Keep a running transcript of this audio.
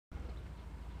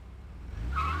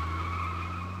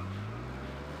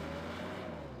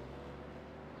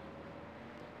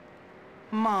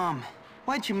Mom,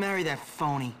 why'd you marry that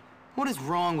phony? What is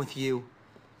wrong with you?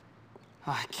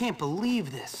 Oh, I can't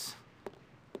believe this.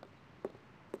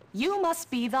 You must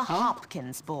be the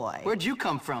Hopkins boy. Where'd you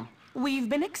come from? We've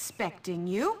been expecting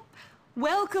you.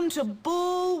 Welcome to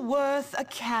Bullworth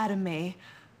Academy.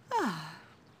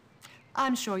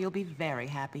 I'm sure you'll be very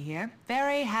happy here.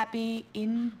 Very happy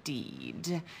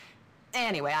indeed.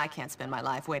 Anyway, I can't spend my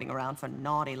life waiting around for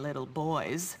naughty little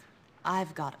boys.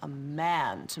 I've got a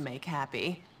man to make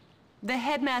happy. The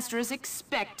headmaster is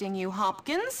expecting you,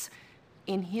 Hopkins,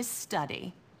 in his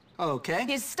study. Okay.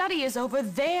 His study is over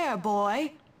there,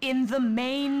 boy, in the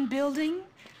main building.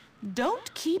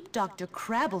 Don't keep Dr.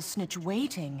 Crabblesnitch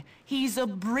waiting. He's a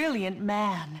brilliant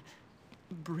man.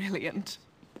 Brilliant.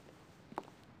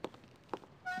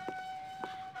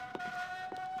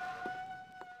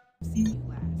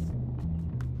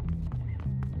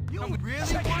 You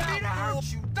really want me to hurt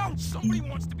you, don't you? Somebody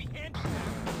wants to be handled.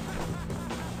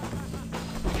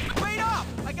 Wait up!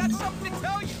 I got something to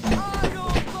tell you. I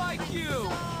don't like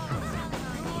you.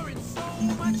 You're in so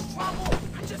much trouble.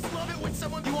 I just love it when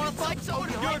someone. You want to fight someone?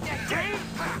 You're game.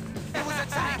 It was a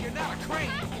tank. You're not a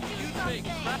crane. You think?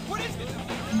 What is this?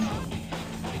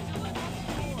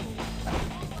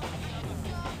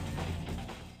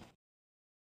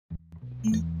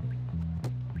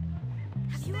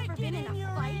 Have you ever been in a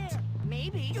fight?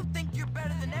 Maybe. You think you're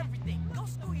better than everything. Go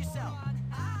screw yourself.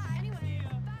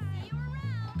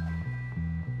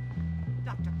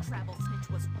 Dr. Crabblesnitch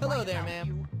was Hello right there, about ma'am.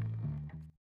 you.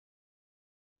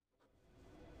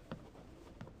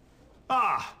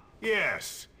 Ah,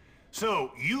 yes.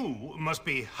 So, you must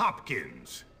be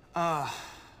Hopkins.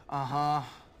 Uh-huh.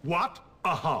 What?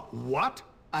 Uh-huh. What?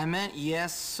 I meant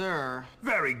yes, sir.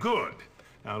 Very good.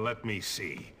 Now, let me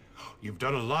see. You've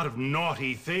done a lot of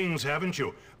naughty things, haven't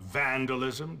you?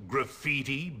 Vandalism,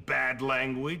 graffiti, bad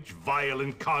language,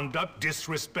 violent conduct,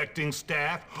 disrespecting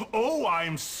staff. Oh,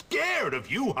 I'm scared of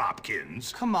you,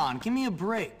 Hopkins. Come on, give me a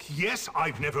break. Yes,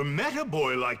 I've never met a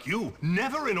boy like you.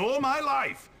 Never in all my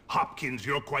life. Hopkins,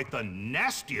 you're quite the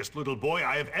nastiest little boy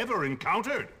I have ever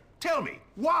encountered. Tell me,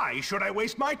 why should I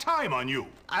waste my time on you?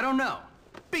 I don't know.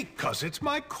 Because it's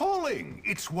my calling.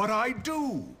 It's what I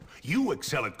do. You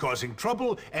excel at causing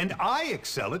trouble, and I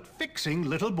excel at fixing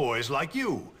little boys like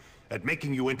you. At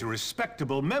making you into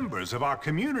respectable members of our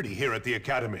community here at the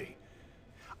Academy.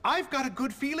 I've got a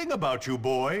good feeling about you,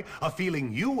 boy. A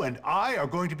feeling you and I are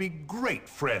going to be great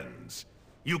friends.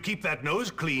 You keep that nose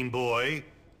clean, boy,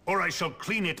 or I shall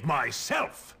clean it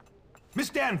myself. Miss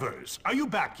Danvers, are you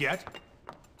back yet?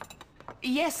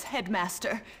 Yes,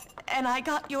 Headmaster. And I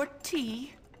got your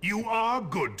tea. You are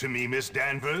good to me, Miss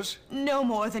Danvers. No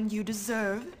more than you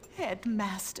deserve,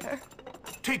 Headmaster.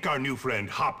 Take our new friend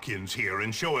Hopkins here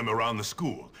and show him around the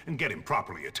school and get him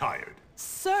properly attired.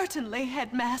 Certainly,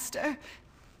 Headmaster.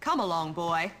 Come along,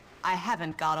 boy. I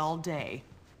haven't got all day.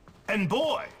 And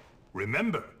boy,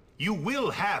 remember, you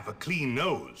will have a clean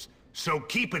nose. So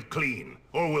keep it clean,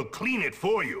 or we'll clean it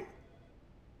for you.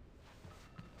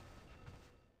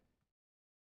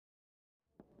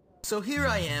 So here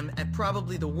I am at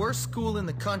probably the worst school in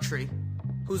the country,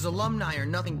 whose alumni are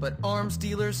nothing but arms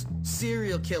dealers,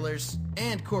 serial killers,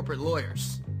 and corporate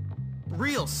lawyers.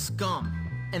 Real scum.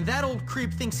 And that old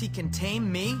creep thinks he can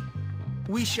tame me?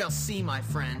 We shall see, my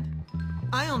friend.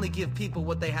 I only give people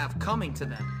what they have coming to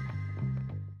them.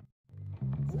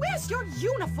 Where's your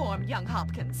uniform, young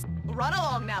Hopkins? Run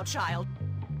along now, child.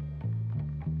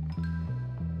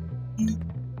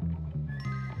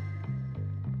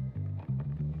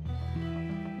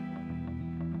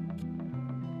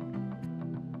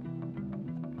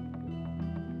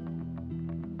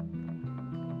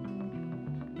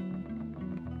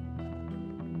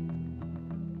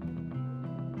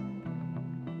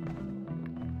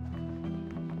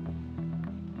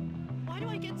 Why do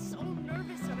I get so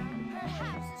nervous around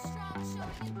perhaps a strong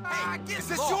showing? Hey, is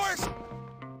this yours?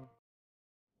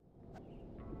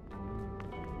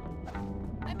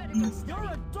 I better go study. You're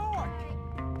a dork!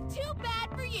 Too bad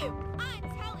for you. I'm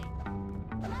telling.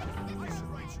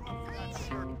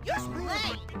 You're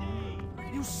screwed!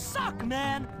 You suck,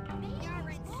 man!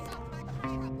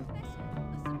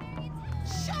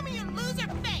 Show me your loser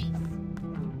face.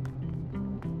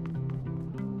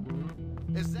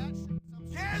 Is that...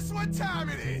 Guess what time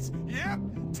it is? Yep,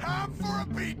 time for a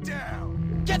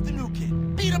beatdown! Get the new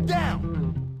kid! Beat him down!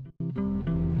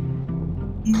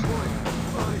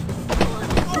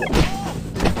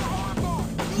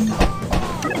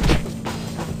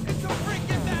 It's a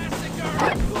freaking massacre!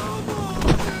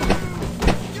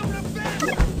 Give him a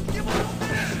finish! Give him a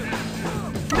finish!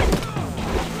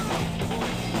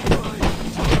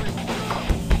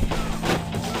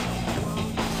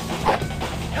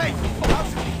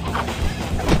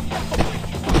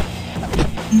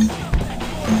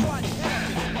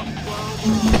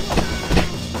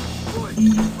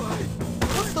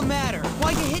 What's the matter?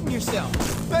 Why you hitting yourself?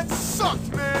 That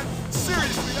sucked, man!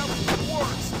 Seriously, that was the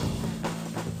worst!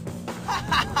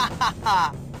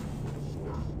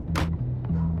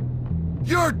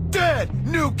 You're dead,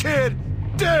 new kid!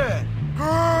 Dead!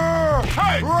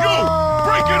 Hey, you!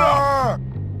 Break it up!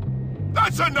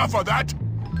 That's enough of that!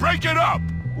 Break it up!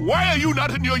 Why are you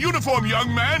not in your uniform,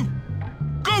 young man?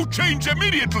 Go change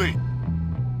immediately!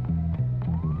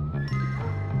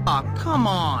 Aw, come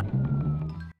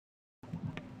on.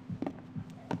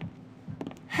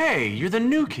 Hey, you're the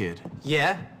new kid.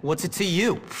 Yeah? What's it to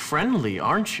you? Friendly,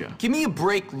 aren't you? Give me a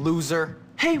break, loser.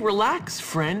 Hey, relax,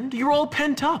 friend. You're all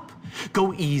pent up.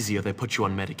 Go easy or they put you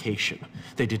on medication.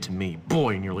 They did to me.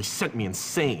 Boy, nearly sent me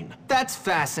insane. That's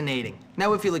fascinating.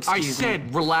 Now if you'll I excuse me.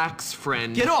 said relax,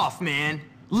 friend. Get off, man.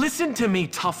 Listen to me,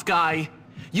 tough guy.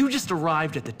 You just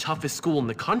arrived at the toughest school in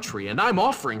the country, and I'm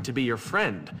offering to be your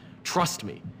friend. Trust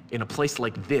me, in a place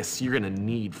like this, you're gonna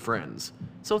need friends.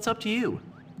 So it's up to you.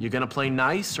 You gonna play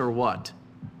nice or what?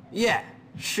 Yeah,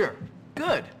 sure.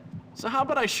 Good. So how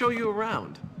about I show you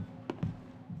around?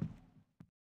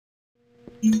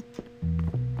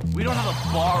 We don't have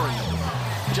a bar in the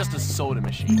dorm, just a soda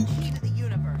machine. Key to the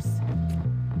universe.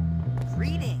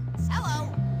 Greetings.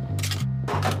 Hello.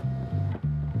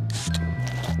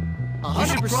 You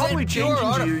should probably change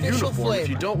into your uniform if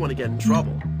you don't want to get in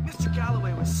trouble. Mr.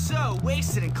 Galloway was so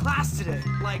wasted in class today.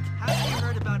 Like, haven't you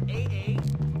heard about AA?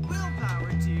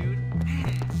 Willpower, dude.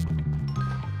 Man.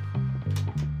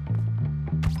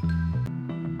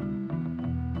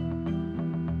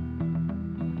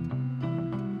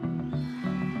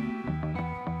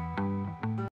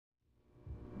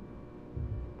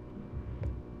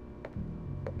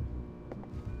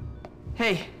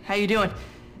 Hey, how you doing?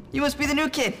 You must be the new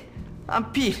kid. I'm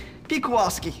Pete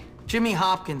Kowalski. Jimmy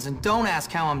Hopkins, and don't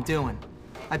ask how I'm doing.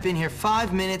 I've been here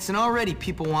 5 minutes and already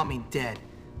people want me dead.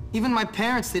 Even my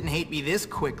parents didn't hate me this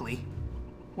quickly.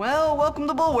 Well, welcome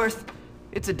to Bullworth.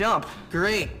 It's a dump.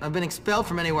 Great, I've been expelled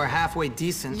from anywhere halfway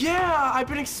decent. Yeah, I've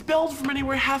been expelled from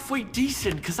anywhere halfway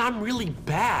decent because I'm really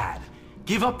bad.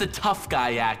 Give up the tough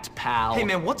guy act, pal. Hey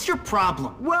man, what's your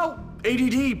problem? Well,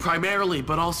 ADD primarily,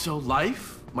 but also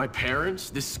life, my parents,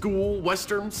 this school,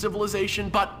 Western civilization,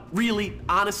 but really,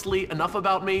 honestly, enough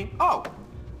about me. Oh,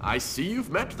 I see you've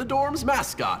met the dorm's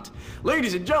mascot.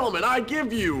 Ladies and gentlemen, I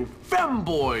give you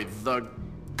Femboy, the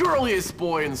girliest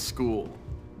boy in school.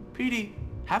 Petey,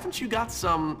 haven't you got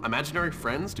some imaginary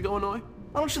friends to go annoy?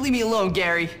 Why don't you leave me alone,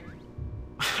 Gary?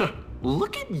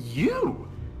 Look at you.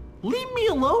 Leave me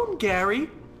alone, Gary.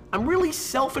 I'm really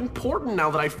self-important now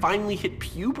that I finally hit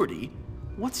puberty.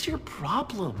 What's your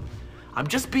problem? I'm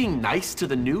just being nice to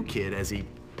the new kid as he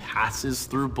passes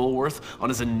through Bullworth on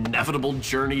his inevitable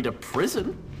journey to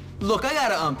prison. Look, I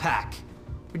gotta unpack.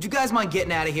 Would you guys mind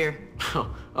getting out of here?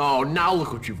 Oh, now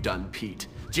look what you've done, Pete.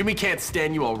 Jimmy can't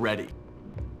stand you already.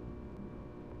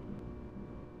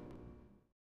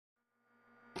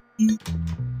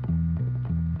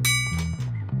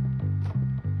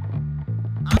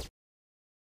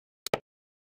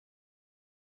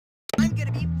 I'm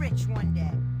gonna be rich one day.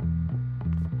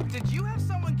 Did you have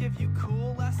someone give you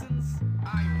cool lessons?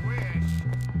 I wish.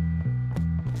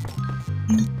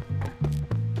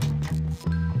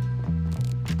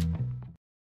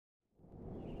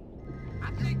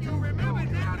 I think you remember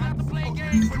now not to play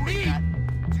games with me.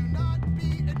 Do not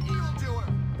be an evildoer.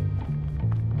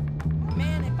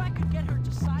 Man, if I could get her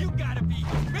to sign. You gotta be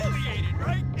humiliated,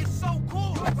 right? It's so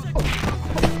cool.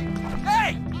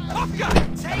 Hey! Tough guy!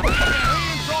 Take your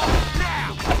hands off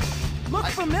now! Look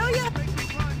familiar?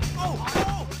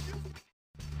 Oh!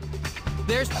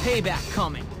 There's payback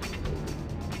coming.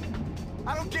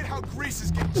 I don't get how Greece is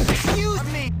getting. Excuse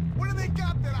me! What do they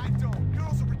got that I don't?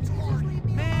 Girls are retarded.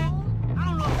 Man, I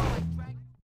don't know if I like drag.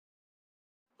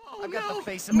 I've got the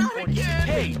face of a 46.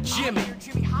 Hey, Jimmy,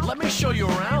 let me show you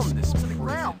around this place. Come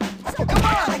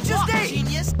on, I just ate!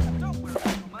 Genius. Don't worry so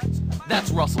much. That's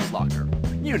Russell's locker.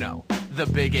 You know, the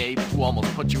big ape who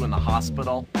almost put you in the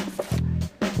hospital.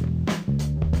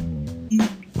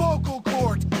 Vocal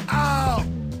cords out!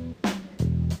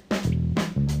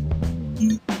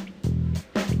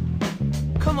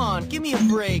 Come on, give me a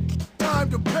break. Time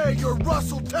to pay your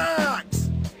Russell tax!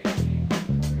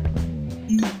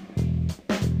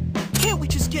 Can't we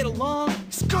just get along?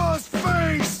 Scar's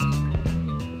face!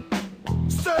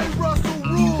 Say Russell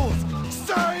rules!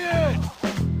 Say it!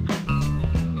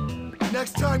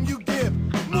 Next time you give,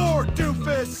 more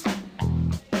doofus!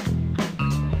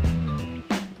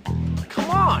 Come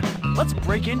on, let's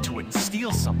break into it and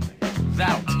steal something.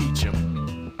 That'll teach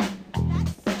him.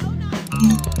 That's so not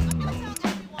cool. I'm gonna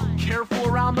tell everyone. Careful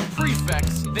around On the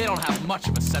prefects, they don't have much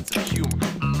of a sense of humor.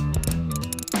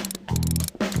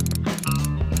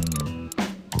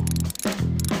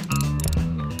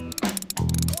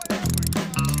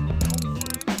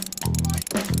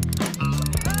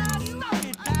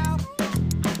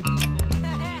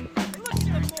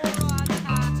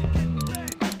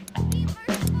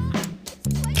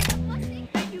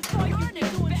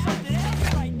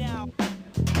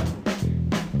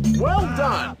 Well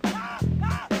done!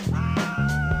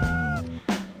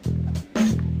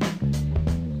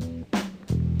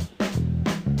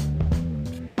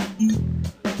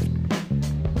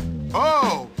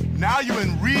 Oh, now you're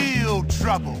in real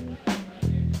trouble.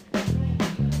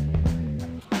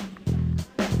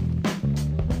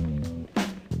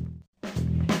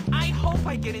 I hope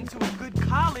I get into a good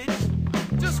college.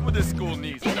 Just what this school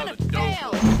needs. Another dope.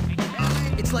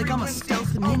 It's like I'm a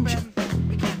stealth ninja.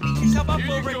 Yourself up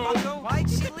over it, Bucko. Why'd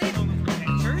she leave?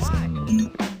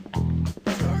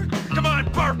 Come on,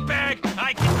 barf bag.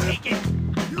 I can take it.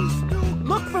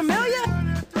 Look familiar?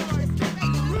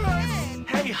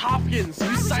 Hey, Hopkins,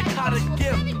 you psychotic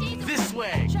gimp. This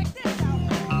way. Check this out.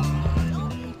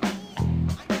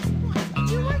 Did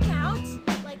you work out?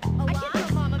 Like, a lot? I can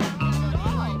tell Mom about that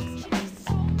dog. She'd be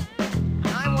so mad.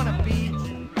 I want to be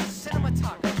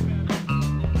cinematographer.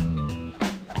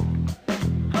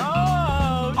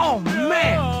 Oh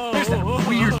man! There's that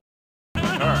weird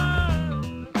her.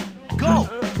 Go!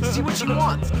 See what she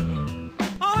wants.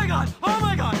 Oh my god! Oh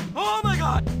my god! Oh my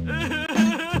god!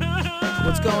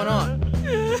 What's going on?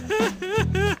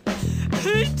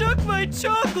 He took my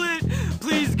chocolate!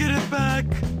 Please get it back!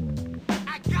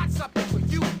 I got something for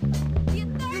you! You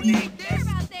need this?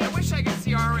 I wish I could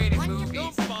see R-rated movies.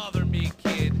 Don't bother me,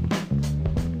 kid.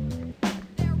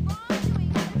 They're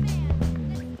wrongdoing the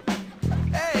man.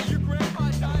 Hey, your grandpa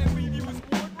died when you was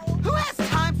born wrong? Who has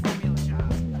time for real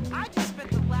jobs? I just spent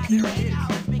the last 8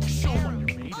 hours making sure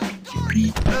you made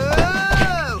it.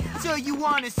 Oh! So you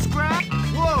want to scrap?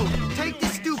 Whoa! Take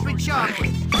this stupid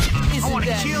chocolate. I want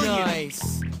to kill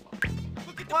nice? you.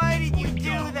 Why did you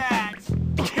do that?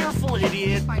 Careful,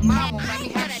 idiot! My mom will let me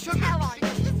have sugar.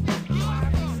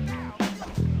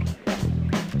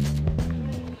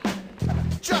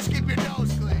 Just keep your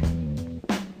nose clean.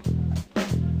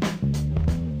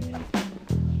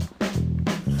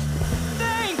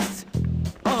 Thanks!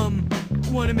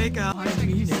 Wanna make out? I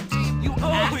mean it. You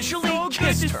actually so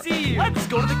kissed her. Let's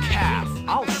go to the caf.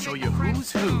 I'll show you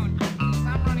who's who.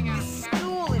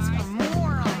 School is for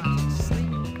morons. Sleep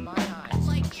in my eyes.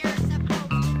 Like you're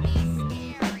supposed to be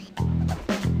scary.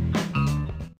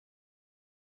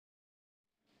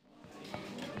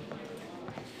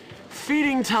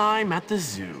 Feeding time at the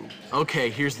zoo. Okay,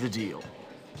 here's the deal.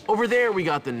 Over there, we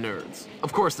got the nerds.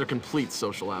 Of course, they're complete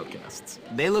social outcasts.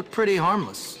 They look pretty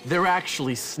harmless. They're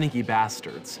actually sneaky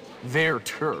bastards. Their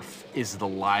turf is the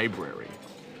library.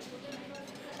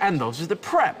 And those are the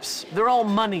preps. They're all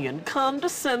money and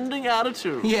condescending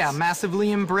attitudes. Yeah,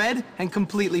 massively inbred and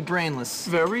completely brainless.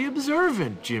 Very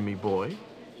observant, Jimmy boy.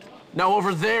 Now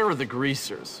over there are the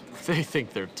greasers. They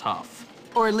think they're tough.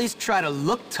 Or at least try to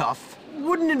look tough.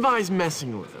 Wouldn't advise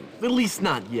messing with them, at least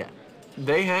not yet.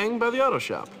 They hang by the auto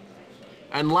shop.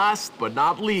 And last but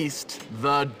not least,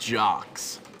 the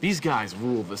jocks. These guys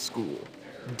rule the school.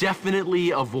 Definitely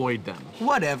avoid them.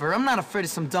 Whatever, I'm not afraid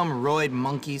of some dumb roid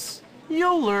monkeys.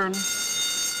 You'll learn.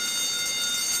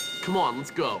 Come on,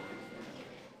 let's go.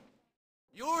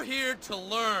 You're here to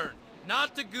learn,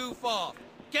 not to goof off.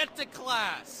 Get to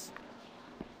class.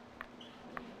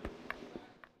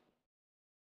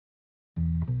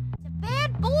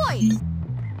 Bad boys.